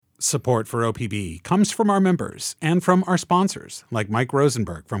Support for OPB comes from our members and from our sponsors, like Mike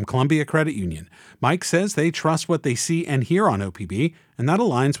Rosenberg from Columbia Credit Union. Mike says they trust what they see and hear on OPB, and that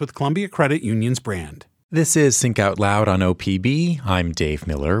aligns with Columbia Credit Union's brand. This is Think Out Loud on OPB. I'm Dave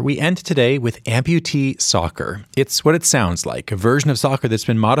Miller. We end today with amputee soccer. It's what it sounds like, a version of soccer that's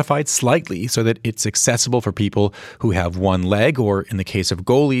been modified slightly so that it's accessible for people who have one leg, or in the case of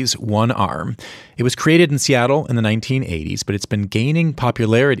goalies, one arm. It was created in Seattle in the 1980s, but it's been gaining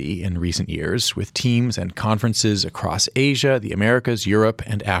popularity in recent years with teams and conferences across Asia, the Americas, Europe,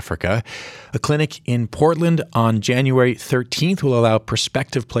 and Africa. A clinic in Portland on January 13th will allow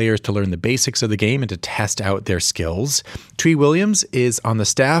prospective players to learn the basics of the game and to test out their skills. Thuy Williams is on the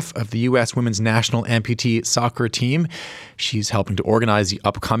staff of the U.S. Women's National Amputee Soccer team. She's helping to organize the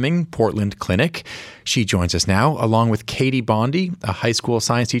upcoming Portland clinic. She joins us now, along with Katie Bondy, a high school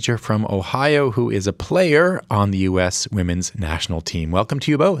science teacher from Ohio who is a player on the U.S. Women's National team. Welcome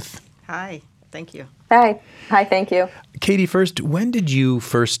to you both. Hi, thank you. Hi, thank you. Katie, first, when did you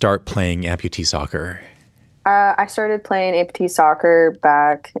first start playing amputee soccer? I started playing amputee soccer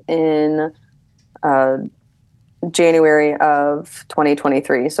back in January of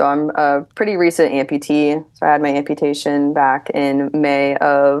 2023. So I'm a pretty recent amputee. So I had my amputation back in May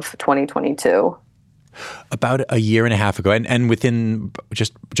of 2022. About a year and a half ago. And within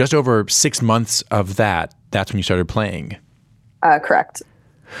just over 6 months of that, that's when you started playing. Correct.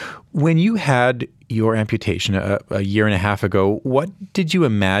 When you had your amputation a year and a half ago, what did you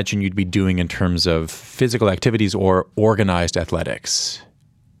imagine you'd be doing in terms of physical activities or organized athletics?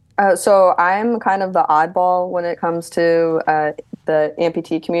 So I'm kind of the oddball when it comes to the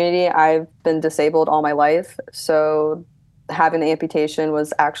amputee community. I've been disabled all my life, so having the amputation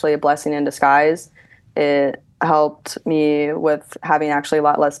was actually a blessing in disguise. It helped me with having actually a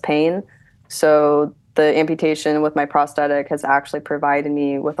lot less pain. So the amputation with my prosthetic has actually provided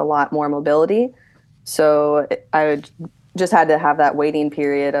me with a lot more mobility. So I just had to have that waiting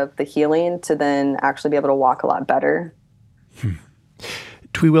period of the healing to then actually be able to walk a lot better.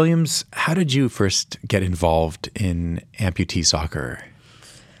 Thuy Williams, how did you first get involved in amputee soccer?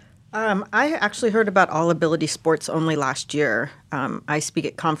 I actually heard about all ability sports only last year. I speak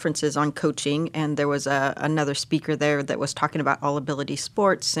at conferences on coaching, and there was another speaker there that was talking about all ability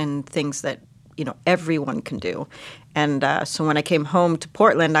sports and things that everyone can do. And so when I came home to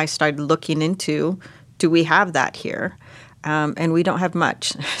Portland, I started looking into, do we have that here? And we don't have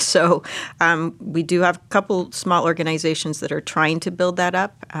much. So we do have a couple small organizations that are trying to build that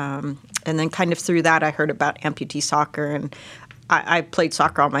up. And then kind of through that, I heard about amputee soccer. And I played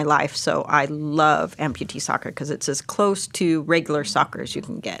soccer all my life, so I love amputee soccer because it's as close to regular soccer as you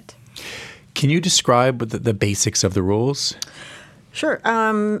can get. Can you describe the basics of the rules? Sure.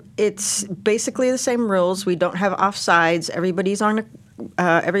 It's basically the same rules. We don't have offsides. Everybody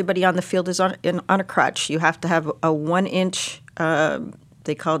on the field is on a crutch. You have to have a 1-inch,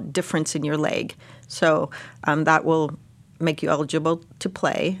 they call it difference in your leg. So that will make you eligible to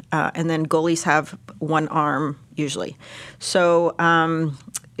play. And then goalies have one arm usually. So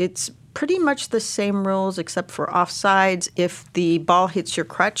it's pretty much the same rules except for offsides. If the ball hits your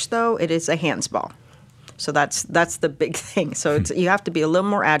crutch, though, it is a handsball. So that's the big thing. So you have to be a little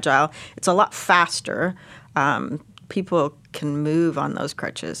more agile. It's a lot faster. People can move on those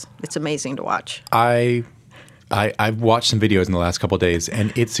crutches. It's amazing to watch. I've watched some videos in the last couple of days,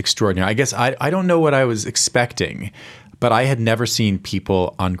 and it's extraordinary. I guess I don't know what I was expecting, but I had never seen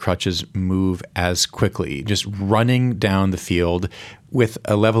people on crutches move as quickly, just running down the field with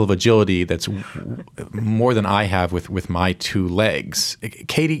a level of agility that's more than I have with my two legs.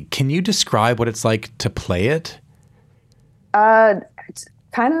 Katie, can you describe what it's like to play it? It's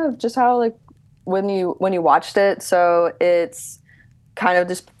kind of just how when you watched it. So it's kind of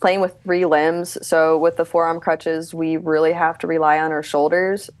just playing with 3 limbs. So with the forearm crutches, we really have to rely on our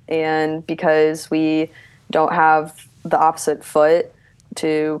shoulders, and because we don't have the opposite foot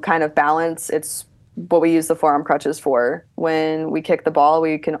to kind of balance, it's what we use the forearm crutches for. When we kick the ball,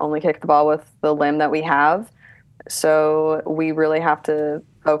 we can only kick the ball with the limb that we have. So we really have to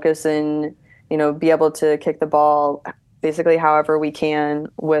focus and, be able to kick the ball basically however we can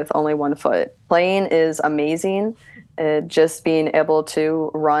with only one foot. Playing is amazing. Just being able to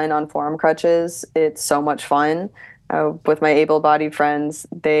run on forearm crutches, it's so much fun. With my able-bodied friends,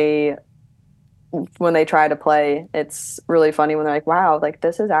 when they try to play, it's really funny when they're like, wow,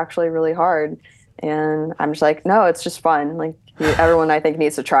 this is actually really hard. And I'm just like, no, it's just fun. Everyone I think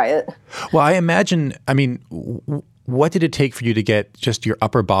needs to try it. Well, I imagine, what did it take for you to get just your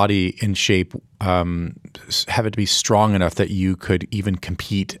upper body in shape, have it to be strong enough that you could even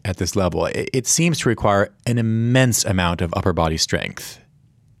compete at this level? It seems to require an immense amount of upper body strength.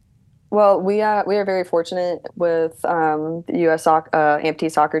 Well, we are very fortunate with the U.S. amputee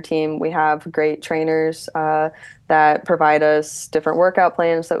soccer team. We have great trainers that provide us different workout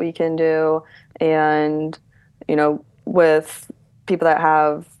plans that we can do, and with people that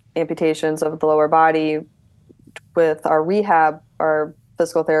have amputations of the lower body, with our rehab, our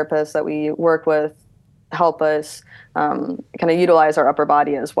physical therapists that we work with help us kind of utilize our upper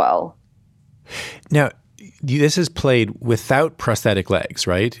body as well. Now, this is played without prosthetic legs,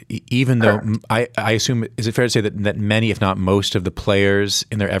 right? Even though I assume, is it fair to say that many, if not most, of the players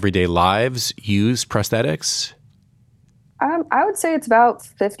in their everyday lives use prosthetics? I would say it's about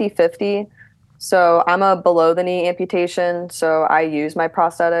 50-50. So I'm a below the knee amputation, so I use my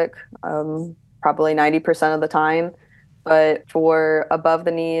prosthetic probably 90% of the time. But for above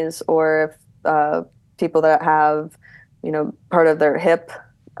the knees, or if people that have, part of their hip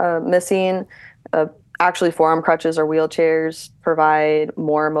missing, actually forearm crutches or wheelchairs provide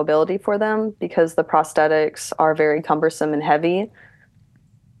more mobility for them because the prosthetics are very cumbersome and heavy.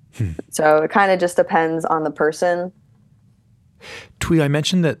 So it kind of just depends on the person. Thuy, I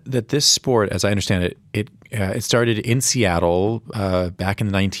mentioned that this sport, as I understand it, it started in Seattle back in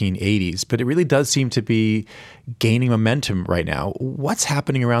the 1980s, but it really does seem to be gaining momentum right now. What's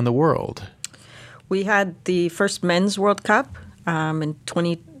happening around the world? We had the first Men's World Cup in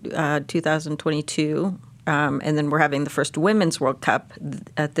 2022. And then we're having the first Women's World Cup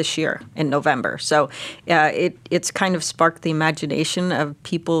this year in November. So it's kind of sparked the imagination of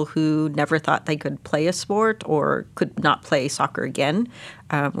people who never thought they could play a sport or could not play soccer again.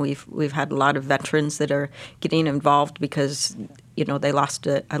 We've had a lot of veterans that are getting involved because they lost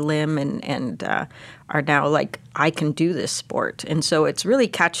a limb and are now like, I can do this sport. And so it's really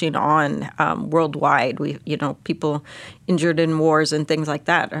catching on worldwide. People injured in wars and things like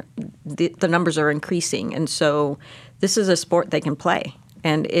that, the numbers are increasing. And so this is a sport they can play.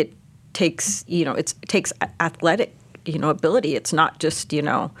 And it takes, it takes athletic, ability. It's not just,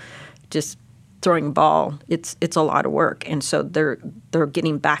 just throwing a ball. It's a lot of work. And so they're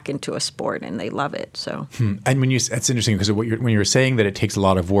getting back into a sport and they love it. So And that's interesting because when you're saying that it takes a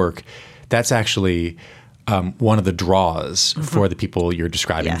lot of work, that's actually one of the draws for the people you're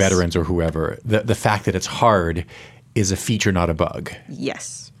describing, veterans or whoever. The fact that it's hard is a feature, not a bug.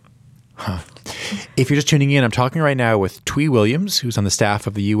 Yes. Huh. If you're just tuning in, I'm talking right now with Thuy Williams, who's on the staff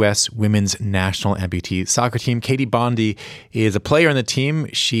of the U.S. Women's National Amputee Soccer team. Katie Bondy is a player on the team.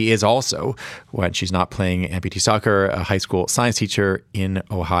 She is also, when she's not playing amputee soccer, a high school science teacher in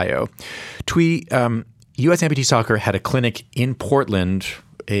Ohio. Thuy, U.S. Amputee Soccer had a clinic in Portland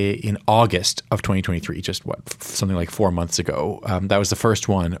in August of 2023, just something like 4 months ago. That was the first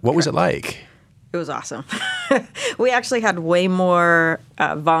one. What was it like? It was awesome. We actually had way more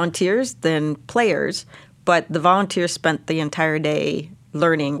volunteers than players, but the volunteers spent the entire day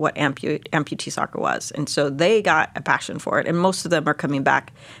learning what amputee soccer was. And so they got a passion for it. And most of them are coming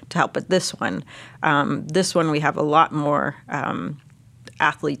back to help with this one. This one, we have a lot more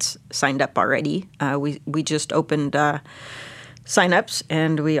athletes signed up already. We just opened sign-ups,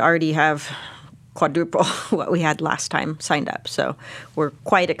 and we already have quadruple what we had last time signed up. So we're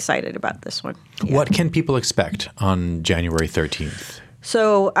quite excited about this one. Yeah. What can people expect on January 13th?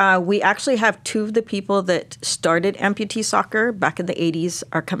 So we actually have two of the people that started amputee soccer back in the 80s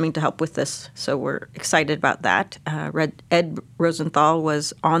are coming to help with this. So we're excited about that. Ed Rosenthal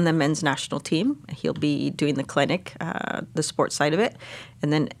was on the men's national team. He'll be doing the clinic, the sports side of it.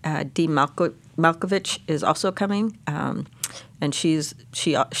 And then Dee Malkovich is also coming. And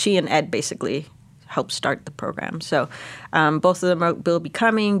she and Ed basically help start the program. So both of them will be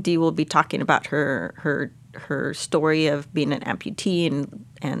coming. Dee will be talking about her story of being an amputee,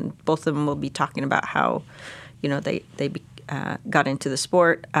 and both of them will be talking about how, they got into the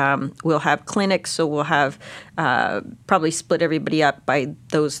sport. We'll have clinics, so we'll have probably split everybody up by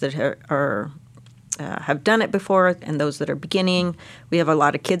those that have done it before and those that are beginning. We have a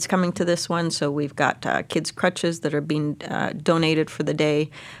lot of kids coming to this one, so we've got kids' crutches that are being donated for the day.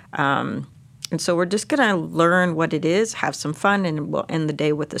 And so we're just going to learn what it is, have some fun, and we'll end the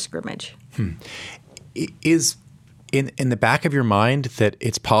day with a scrimmage. Is in the back of your mind that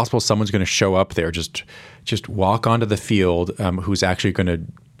it's possible someone's going to show up there, just walk onto the field, who's actually going to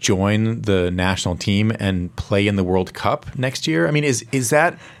join the national team and play in the World Cup next year? I mean, is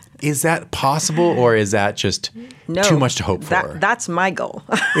that possible, or is that just too much to hope for? That's my goal.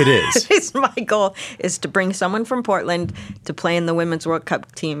 It is. It's my goal is to bring someone from Portland to play in the Women's World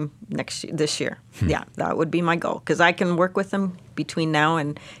Cup team this year. Yeah, that would be my goal, because I can work with them between now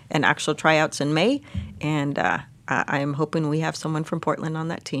and actual tryouts in May, and I am hoping we have someone from Portland on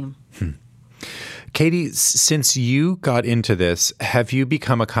that team. Katie, since you got into this, have you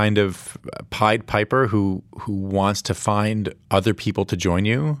become a kind of Pied Piper who wants to find other people to join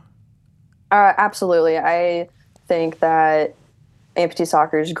you? Absolutely. I think that amputee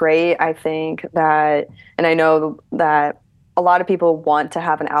soccer is great. I think that, and I know that a lot of people want to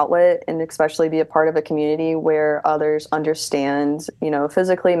have an outlet and especially be a part of a community where others understand,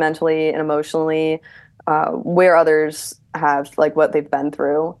 physically, mentally, and emotionally, where others have like what they've been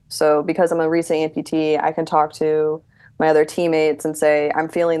through. So because I'm a recent amputee, I can talk to my other teammates and say, I'm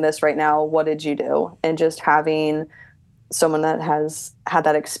feeling this right now. What did you do? And just having someone that has had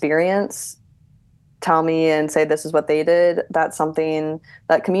that experience tell me and say this is what they did, that's something,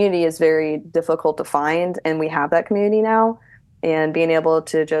 that community is very difficult to find, and we have that community now. And being able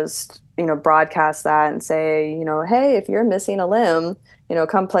to just broadcast that and say, hey, if you're missing a limb,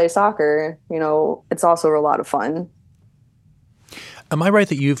 come play soccer, it's also a lot of fun. Am I right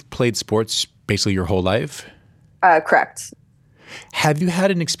that you've played sports basically your whole life? Correct. Have you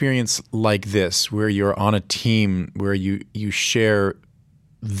had an experience like this where you're on a team where you share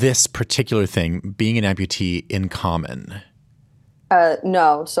this particular thing, being an amputee, in common?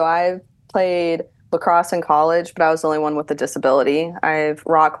 No. So I've played lacrosse in college, but I was the only one with a disability. I've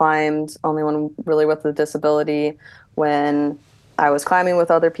rock climbed, only one really with a disability when I was climbing with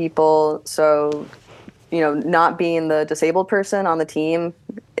other people. So, not being the disabled person on the team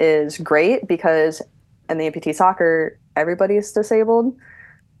is great because in the amputee soccer, everybody's disabled.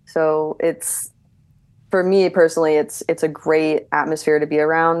 So for me personally, it's a great atmosphere to be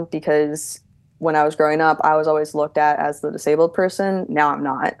around because when I was growing up, I was always looked at as the disabled person. Now I'm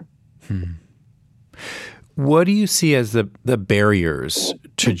not. What do you see as the barriers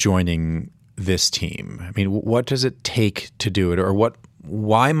to joining this team? I mean, what does it take to do it? Or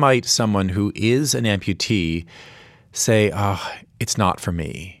why might someone who is an amputee say, it's not for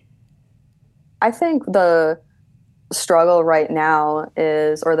me? I think the struggle right now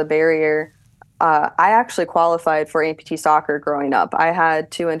or the barrier, I actually qualified for amputee soccer growing up. I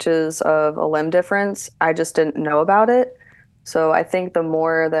had 2 inches of a limb difference. I just didn't know about it. So I think the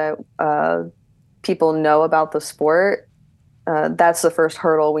more that people know about the sport, that's the first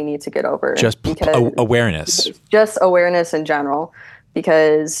hurdle we need to get over. Just awareness. Just awareness in general.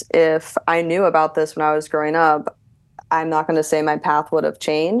 Because if I knew about this when I was growing up, I'm not going to say my path would have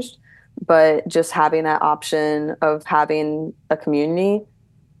changed, but just having that option of having a community,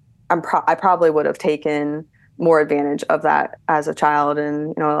 I probably would have taken more advantage of that as a child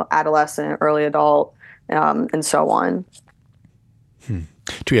and adolescent, early adult, and so on.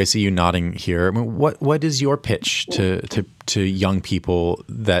 Thuy, I see you nodding here. I mean, what is your pitch to young people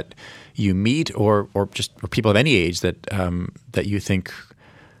that you meet, or people of any age that you think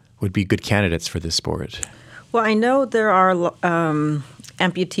would be good candidates for this sport? Well, I know there are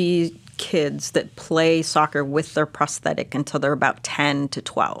amputee kids that play soccer with their prosthetic until they're about 10 to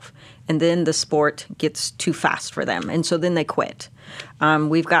 12. And then the sport gets too fast for them. And so then they quit.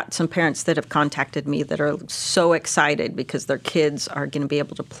 We've got some parents that have contacted me that are so excited because their kids are going to be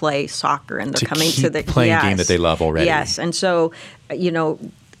able to play soccer and they're coming to the playing game that they love already. Yes. And so,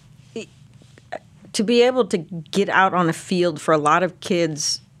 to be able to get out on a field for a lot of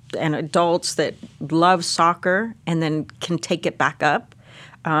kids and adults that love soccer and then can take it back up,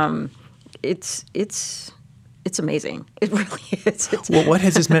 it's amazing. It really is. Well, what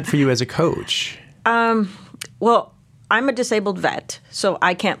has this meant for you as a coach? Well, I'm a disabled vet, so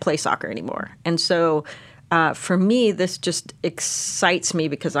I can't play soccer anymore. And so for me, this just excites me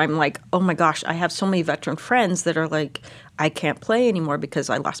because I'm like, oh my gosh, I have so many veteran friends that are like, I can't play anymore because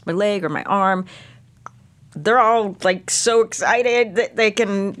I lost my leg or my arm. They're all like so excited that they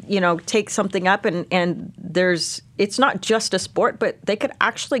can, take something up and it's not just a sport, but they could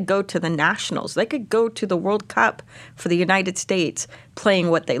actually go to the nationals. They could go to the World Cup for the United States playing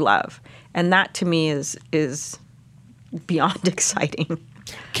what they love. And that to me is beyond exciting.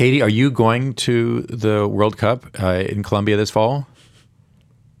 Katie, are you going to the World Cup in Colombia this fall?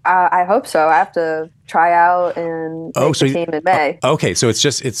 I hope so. I have to try out and make the team in May. Okay, so it's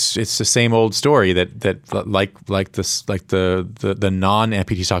the same old story that like the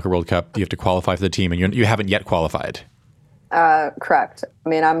non-amputee soccer World Cup, you have to qualify for the team, and you haven't yet qualified. Correct. I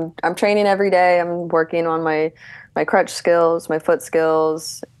mean, I'm training every day. I'm working on my crutch skills, my foot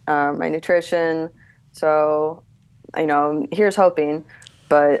skills, my nutrition. So, here's hoping,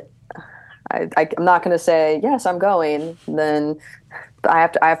 but I'm not going to say yes, I'm going. Then I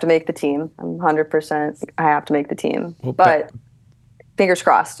have to make the team. I'm 100%. I have to make the team. Well, but fingers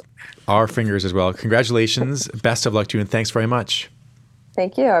crossed. Our fingers as well. Congratulations. Best of luck to you, and thanks very much.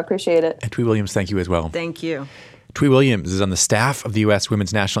 Thank you. I appreciate it. And Thuy Williams, thank you as well. Thank you. Thuy Williams is on the staff of the U.S.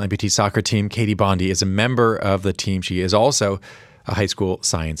 Women's National Amputee Soccer team. Katie Bondy is a member of the team. She is also a high school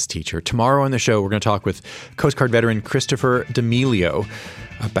science teacher. Tomorrow on the show, we're going to talk with Coast Guard veteran Christopher D'Amelio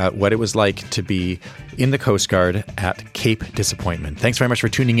about what it was like to be in the Coast Guard at Cape Disappointment. Thanks very much for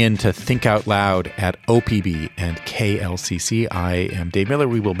tuning in to Think Out Loud at OPB and KLCC. I am Dave Miller.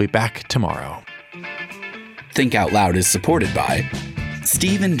 We will be back tomorrow. Think Out Loud is supported by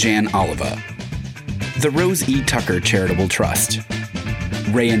Steve and Jan Oliva, the Rose E. Tucker Charitable Trust,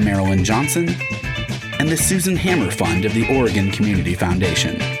 Ray and Marilyn Johnson, and the Susan Hammer Fund of the Oregon Community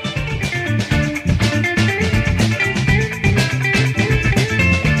Foundation.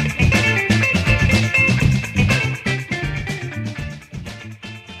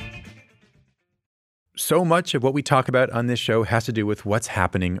 So much of what we talk about on this show has to do with what's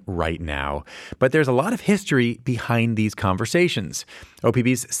happening right now. But there's a lot of history behind these conversations.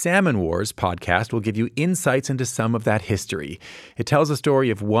 OPB's Salmon Wars podcast will give you insights into some of that history. It tells the story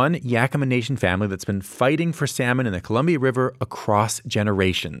of one Yakama Nation family that's been fighting for salmon in the Columbia River across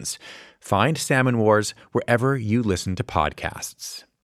generations. Find Salmon Wars wherever you listen to podcasts.